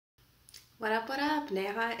What up?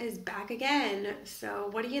 Neha is back again. So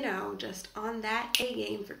what do you know? Just on that A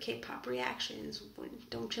game for K-pop reactions.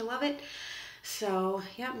 Don't you love it? So,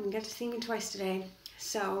 yeah, you got to see me twice today.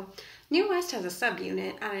 So, NÜIST has a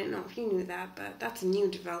subunit. I don't know if you knew that, but that's a new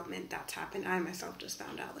development that's happened. I myself just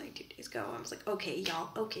found out like 2 days ago. I was like, okay, y'all,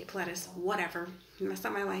 okay, Pledis, whatever. Messed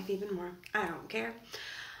up my life even more. I don't care.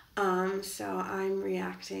 So I'm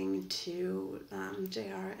reacting to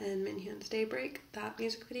JR and Minhyun's Daybreak, that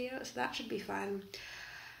music video, so that should be fun.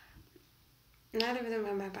 Neither of them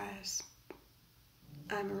have my bias.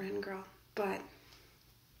 I'm a Ren girl, but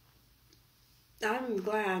I'm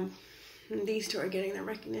glad these two are getting their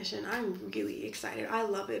recognition. I'm really excited. I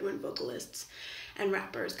love it when vocalists and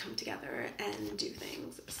rappers come together and do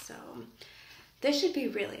things, so this should be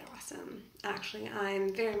really awesome. Actually,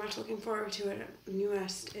 I'm very much looking forward to it.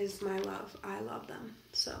 NÜIST is my love. I love them.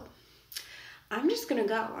 So I'm just gonna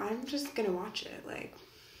go. I'm just gonna watch it. Like,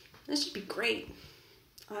 this should be great.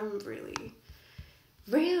 I'm really,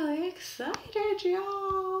 really excited,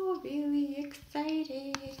 y'all. Really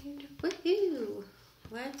excited. Woohoo!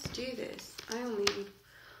 Let's do this. I only need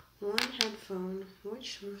one headphone.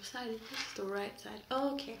 Which side is this? The right side.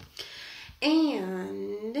 Okay.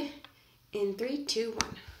 And in 3, 2,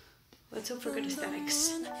 1. Let's hope for good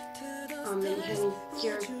aesthetics. Minhyun,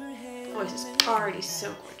 your voice is already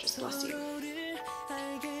so gorgeous. Bless you.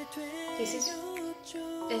 This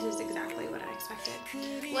is exactly what I expected.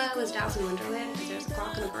 Well, it was Alice in Wonderland because there's a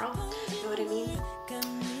clock and a girl. You know what I mean?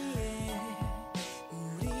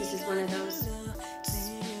 This is one of those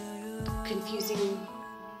confusing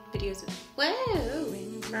videos of, whoa,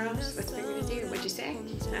 girls, what's bigger to do? What'd you say? I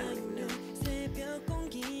don't even know.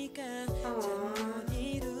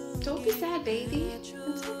 Aww. Don't be sad, baby.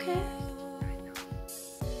 It's okay.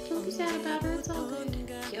 Don't be sad about it. It's all good.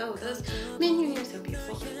 Yo, those Minhyun, you're so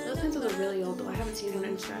beautiful. Those pencils are really old, though. I haven't seen one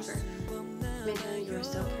in forever. Minhyun, you are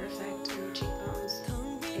so perfect. Your cheekbones,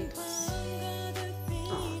 A+.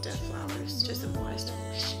 Oh, dead flowers. Just a blessed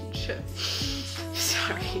relationship.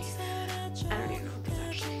 Sorry. I don't even know what that's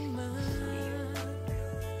actually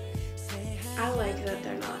funny. I like that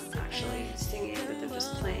they're not actually singing, but they're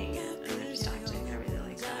just playing it and they're just acting. I really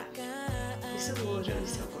like that. This is literally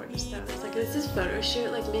so gorgeous though. It's like, this is photo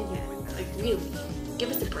shoot like Minhyun. Like, really,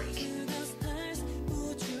 give us a break.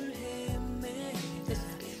 This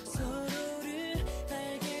is beautiful.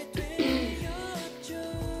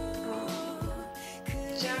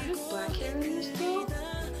 JR has black hair in this though?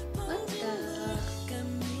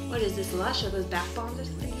 What is this, Lush? Are those back bombs or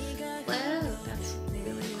something? Whoa, that's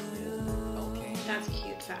really cool. Okay. That's a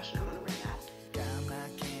cute fashion. I want to wear that.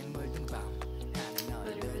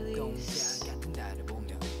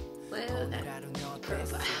 Whoa, that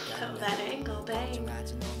profile. That angle, bang.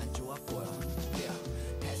 That's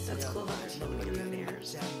cool how they're filming in the mirrors.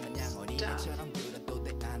 Stuff.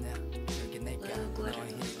 Little glitter.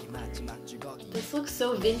 This looks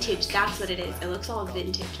so vintage. That's what it is. It looks all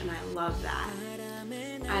vintage, and I love that.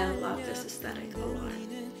 I love this aesthetic a lot.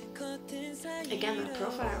 Again, that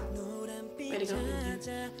profile. Way to go.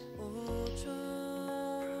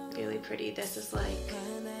 Really pretty. This is like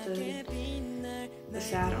the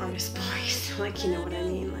sad artist voice. Like, you know what I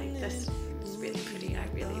mean? Like, this is really pretty. I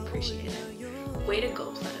really appreciate it. Way to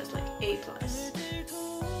go, Pledis. Like, A+.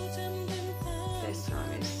 This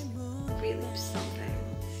song is really something.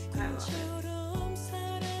 I love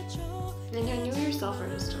it. And you yourself are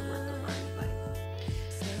just a work of art.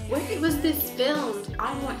 Where was this filmed?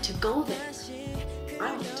 I want to go there.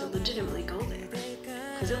 I want to legitimately go there.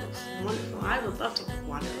 Because it looks wonderful. I would love to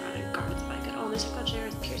wander around in gardens like it. Oh, there's a bunch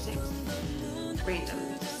of piercings.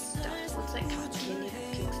 Random stuff. Looks like cotton candy,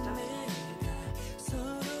 pink stuff.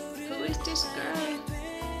 Who is this girl?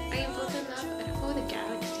 Are you looking up? Oh, the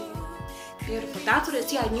galaxy. Beautiful. That's what it is.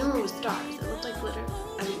 See, I knew it was stars. It looked like glitter.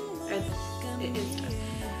 I mean, it is stars.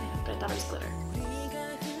 But I thought it was glitter.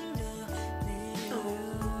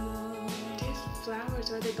 Flowers,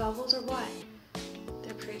 are they bubbles or what?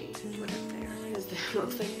 They're pretty, whatever they are. It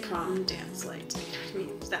looks like prom dance lights. You know what I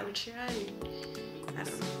mean? Is that what you're at? I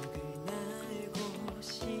don't know.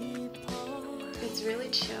 It's really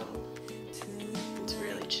chill. It's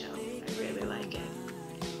really chill. I really like it.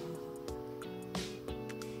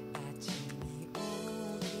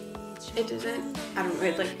 It doesn't, I don't know,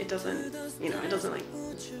 it doesn't, you know, it doesn't like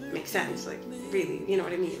make sense, like really, you know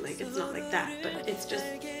what I mean? Like, it's not like that, but it's just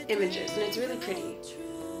images and it's really pretty.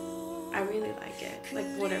 I really like it. Like,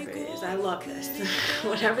 whatever it is, I love this.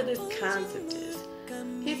 Whatever this concept is.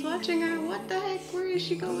 He's watching her. What the heck? Where is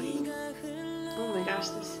she going? Oh my gosh,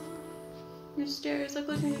 this stairs, like,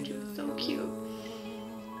 looking at you. So cute.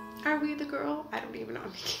 Are we the girl? I don't even know.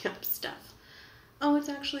 I'm making up stuff. Oh, it's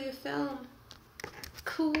actually a film.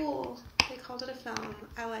 Cool. They called it a film.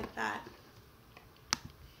 I like that.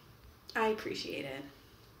 I appreciate it.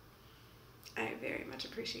 I very much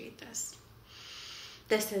appreciate this.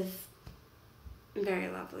 This is very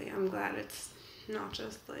lovely. I'm glad it's not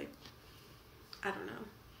just like, I don't know.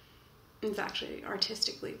 It's actually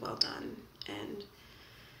artistically well done and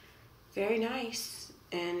very nice,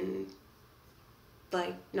 and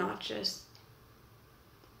like not just,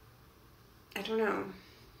 I don't know.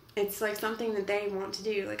 It's like something that they want to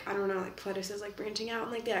do. Like, I don't know, like Pledis is like branching out,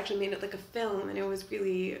 and like they actually made it like a film, and it was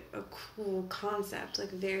really a cool concept,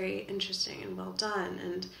 like very interesting and well done,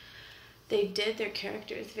 and they did their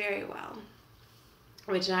characters very well,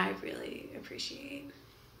 which I really appreciate.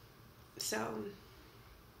 So,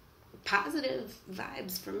 positive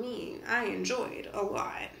vibes for me. I enjoyed a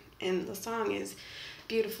lot, and the song is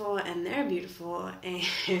beautiful, and they're beautiful,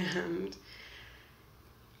 and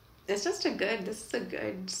it's just this is a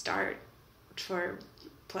good start for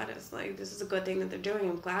Pledis. Like, this is a good thing that they're doing.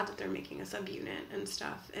 I'm glad that they're making a subunit and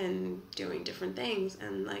stuff and doing different things,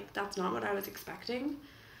 and like that's not what I was expecting.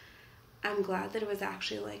 I'm glad that it was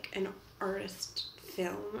actually like an artist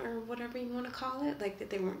film or whatever you want to call it, like that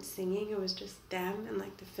they weren't singing, it was just them and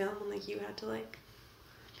like the film, and like you had to like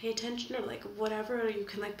pay attention or like whatever, or you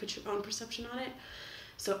can like put your own perception on it.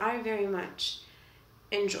 So I very much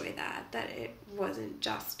enjoy that it wasn't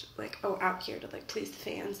just like, oh, out here to like please the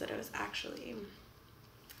fans, that it was actually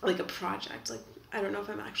like a project. Like, I don't know if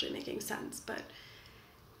I'm actually making sense, but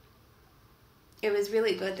it was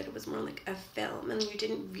really good that it was more like a film, and you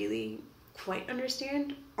didn't really quite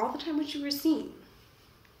understand all the time what you were seeing,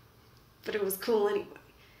 but it was cool anyway.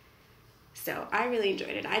 So I really enjoyed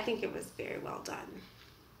it. I think it was very well done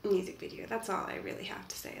music video. That's all I really have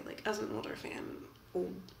to say. Like, as an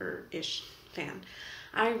older-ish fan,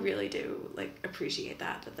 I really do like appreciate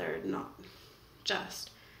that they're not just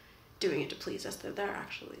doing it to please us, that they're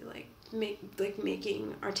actually like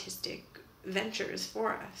making artistic ventures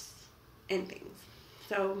for us and things.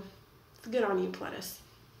 So it's good on you, Pledis.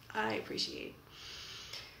 I appreciate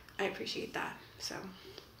that. So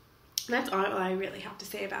that's all I really have to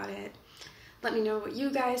say about it. Let me know what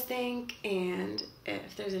you guys think, and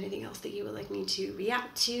if there's anything else that you would like me to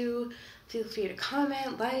react to, feel free to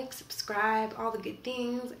comment, like, subscribe, all the good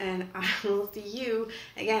things, and I will see you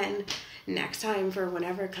again next time for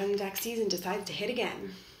whenever comeback season decides to hit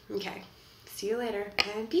again. Okay, see you later,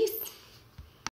 and peace.